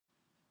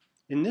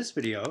In this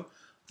video,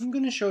 I'm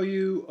going to show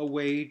you a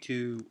way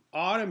to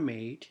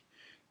automate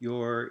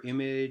your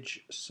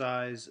image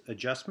size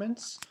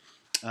adjustments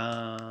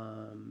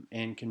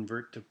and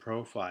convert to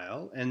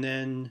profile. And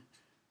then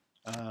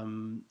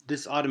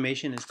this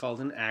automation is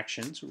called an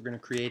action. So we're going to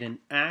create an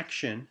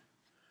action,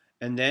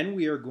 and then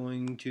we are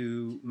going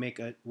to make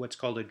what's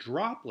called a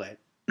droplet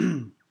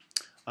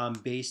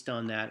based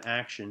on that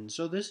action.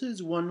 So this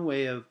is one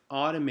way of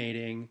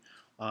automating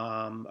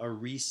a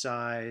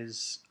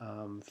resize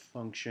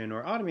function,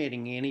 or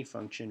automating any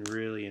function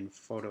really in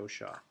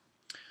Photoshop.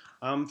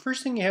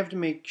 First thing you have to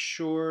make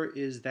sure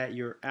is that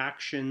your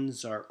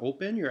actions are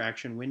open, your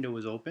action window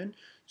is open,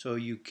 so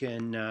you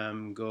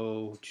can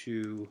go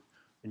to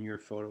in your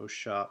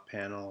Photoshop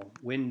panel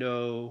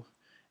window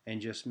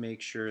and just make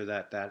sure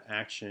that that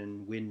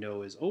action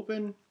window is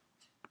open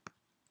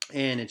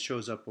and it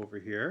shows up over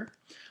here.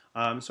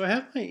 So I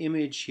have my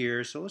image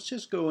here, so let's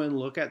just go and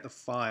look at the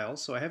file.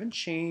 So I haven't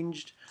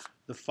changed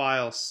the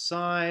file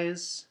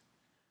size.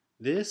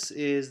 This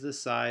is the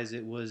size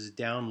it was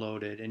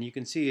downloaded, and you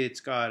can see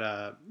it's got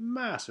a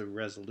massive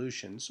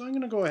resolution. So I'm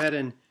going to go ahead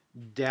and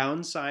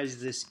downsize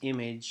this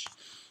image.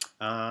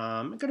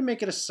 I'm going to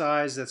make it a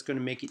size that's going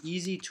to make it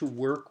easy to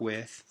work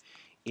with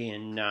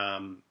in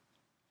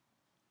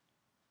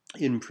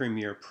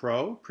Premiere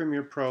Pro.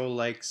 Premiere Pro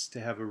likes to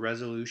have a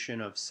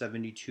resolution of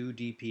 72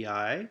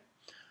 dpi.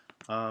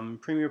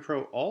 Premiere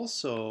Pro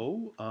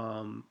also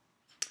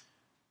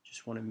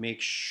just want to make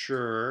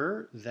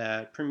sure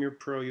that Premiere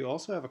Pro, you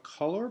also have a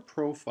color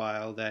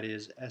profile that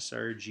is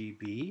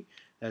sRGB.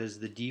 That is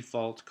the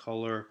default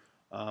color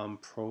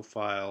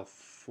profile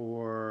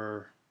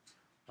for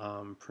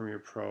Premiere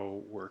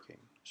Pro working.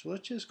 So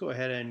let's just go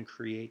ahead and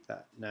create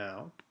that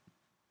now.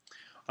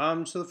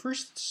 So the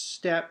first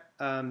step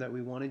that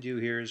we want to do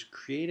here is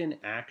create an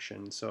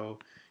action. So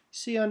you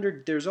see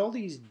there's all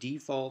these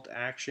default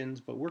actions,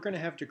 but we're going to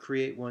have to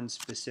create one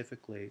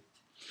specifically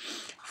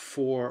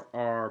for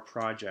our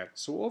project.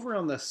 So over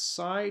on the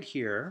side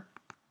here,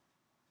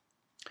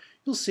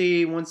 you'll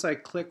see once I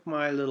click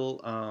my little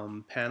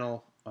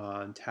panel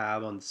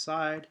tab on the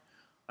side,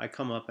 I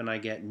come up and I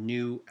get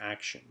new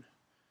action.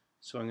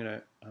 So I'm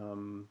going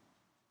to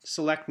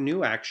select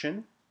new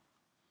action,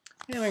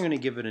 and I'm going to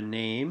give it a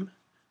name,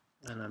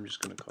 and I'm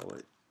just going to call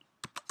it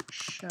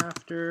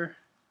Shafter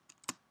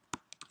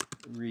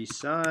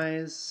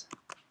Resize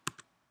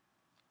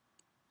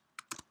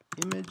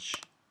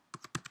Image.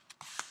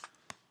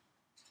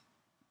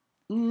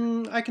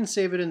 I can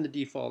save it in the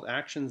default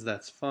actions,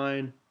 that's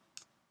fine.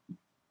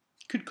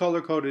 Could color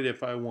code it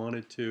if I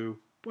wanted to.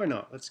 Why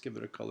not? Let's give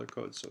it a color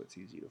code so it's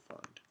easy to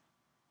find.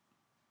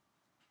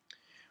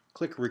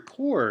 Click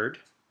record,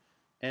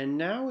 and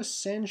now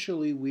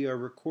essentially we are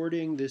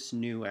recording this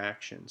new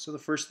action. So the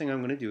first thing I'm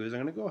going to do is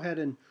I'm going to go ahead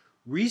and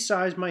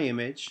resize my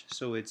image.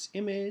 So it's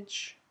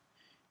image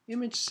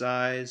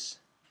size,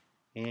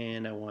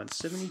 and I want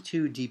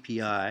 72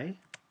 dpi.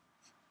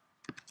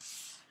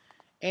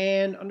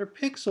 And under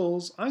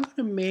pixels, I'm going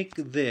to make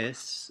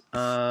this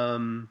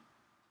I'm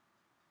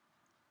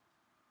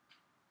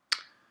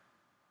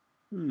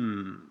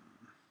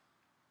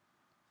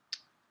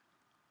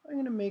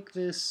going to make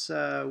this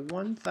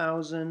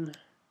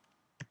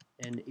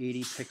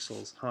 1080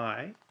 pixels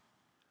high,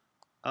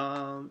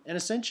 and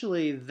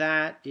essentially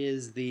that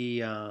is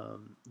the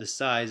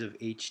size of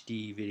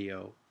HD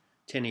video,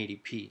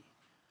 1080p.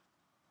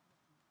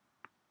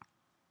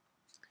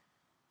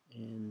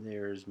 And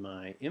there's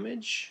my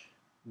image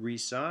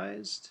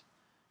resized,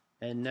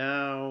 and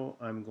now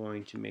I'm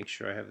going to make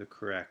sure I have the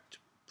correct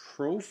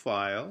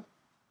profile.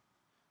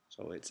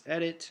 So it's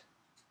edit,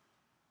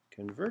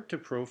 convert to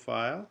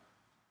profile,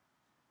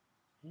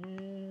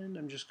 and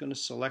I'm just going to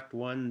select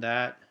one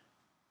that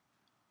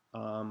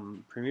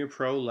Premiere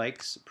Pro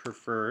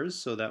prefers,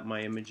 so that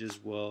my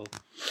images will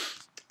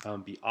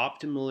be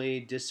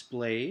optimally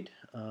displayed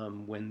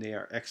when they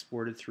are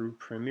exported through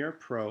Premiere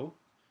Pro.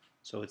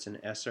 So it's an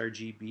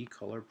sRGB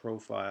color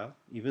profile,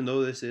 even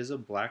though this is a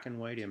black and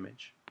white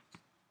image.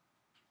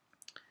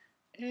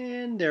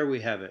 And there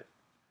we have it.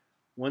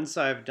 Once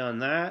I've done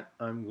that,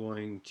 I'm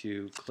going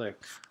to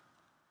click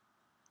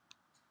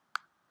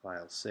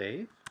File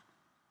Save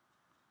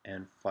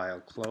and File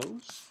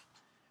Close.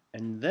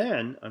 And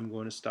then I'm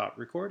going to stop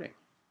recording,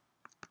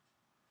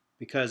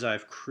 because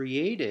I've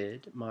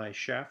created my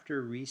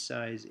Shafter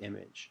Resize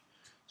image.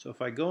 So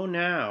if I go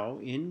now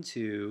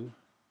into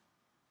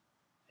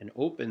and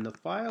open the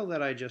file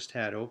that I just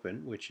had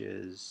open, which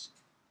is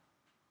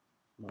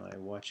my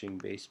Watching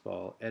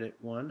Baseball Edit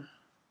one,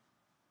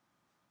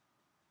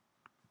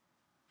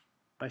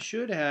 I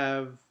should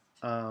have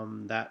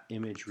that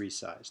image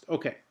resized.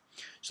 Okay,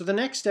 so the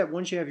next step,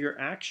 once you have your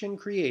action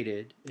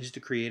created, is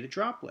to create a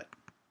droplet.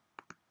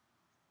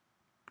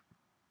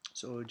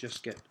 So we'll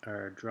just get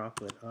our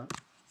droplet up.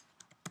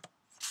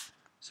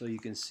 So you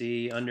can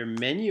see under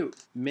menu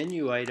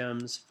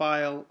items,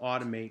 File,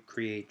 Automate,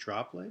 Create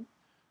Droplet.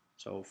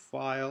 So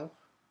File,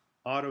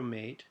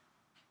 Automate,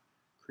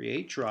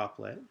 Create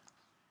Droplet.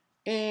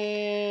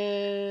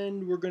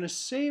 And we're going to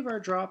save our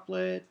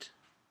droplet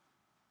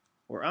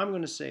or I'm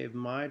going to save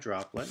my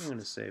droplet. I'm going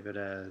to save it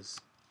as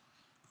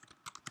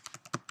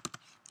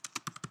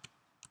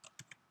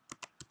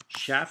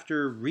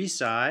Shafter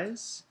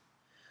Resize.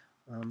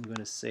 I'm going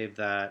to save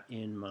that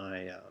in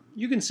my,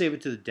 you can save it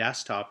to the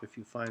desktop if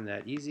you find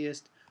that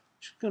easiest. I'm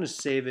just going to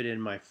save it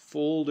in my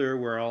folder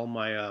where all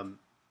my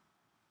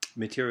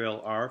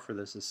material are for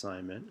this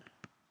assignment.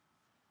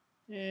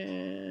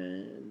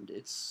 And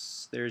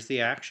there's the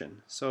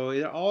action. So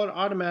it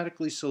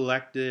automatically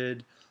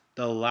selected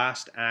the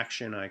last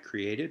action I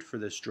created for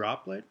this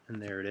droplet,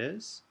 and there it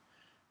is.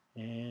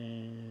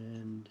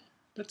 And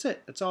that's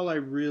it. That's all I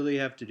really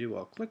have to do.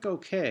 I'll click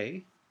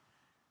OK,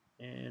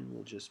 and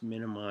we'll just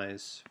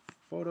minimize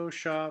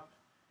Photoshop.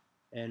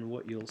 And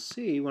what you'll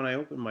see when I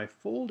open my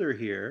folder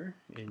here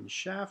in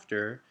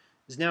Shafter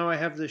is now I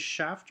have the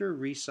Shafter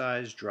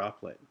Resize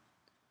droplet.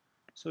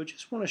 So I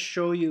just want to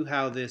show you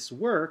how this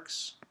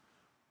works.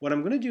 What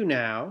I'm going to do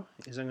now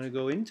is I'm going to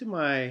go into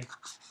my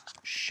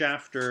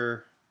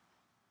Shafter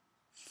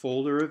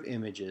folder of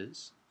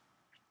images,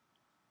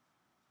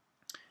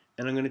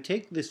 and I'm going to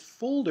take this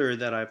folder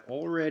that I've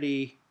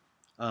already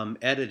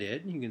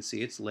edited. You can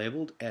see it's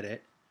labeled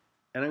Edit,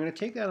 and I'm going to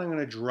take that and I'm going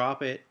to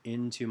drop it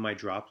into my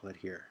droplet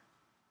here.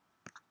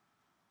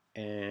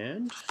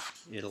 And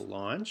it'll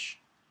launch.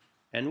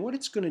 And what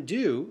it's going to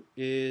do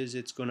is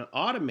it's going to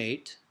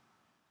automate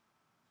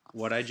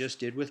what I just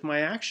did with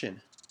my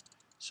action.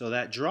 So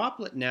that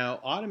droplet now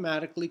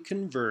automatically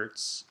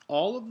converts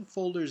all of the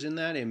folders in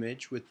that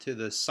image to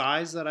the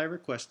size that I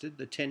requested,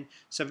 the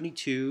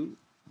 1072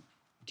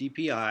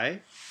 DPI,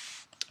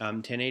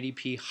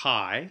 1080p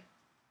high,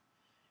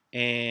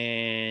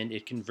 and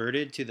it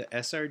converted to the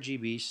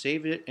sRGB,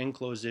 saved it, and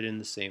closed it in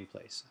the same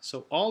place.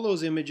 So all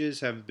those images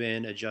have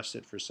been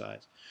adjusted for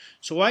size.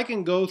 So I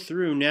can go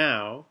through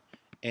now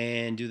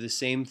and do the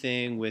same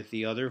thing with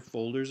the other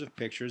folders of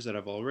pictures that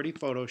I've already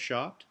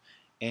photoshopped,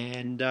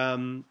 and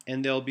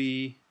they'll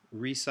be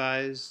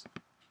resized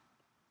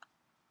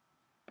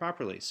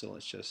properly. So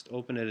let's just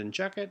open it and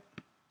check it.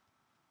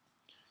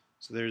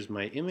 So there's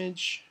my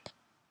image.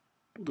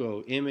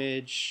 Go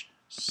image,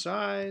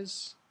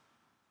 size,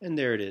 and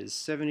there it is,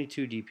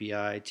 72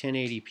 DPI,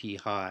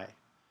 1080p high.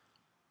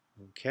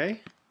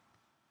 Okay,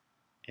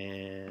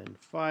 and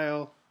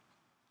file,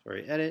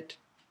 edit,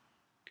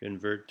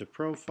 convert to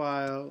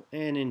profile,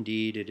 and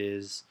indeed it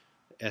is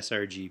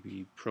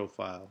sRGB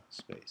profile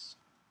space.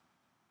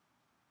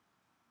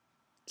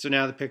 So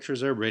now the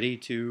pictures are ready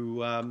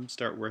to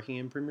start working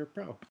in Premiere Pro.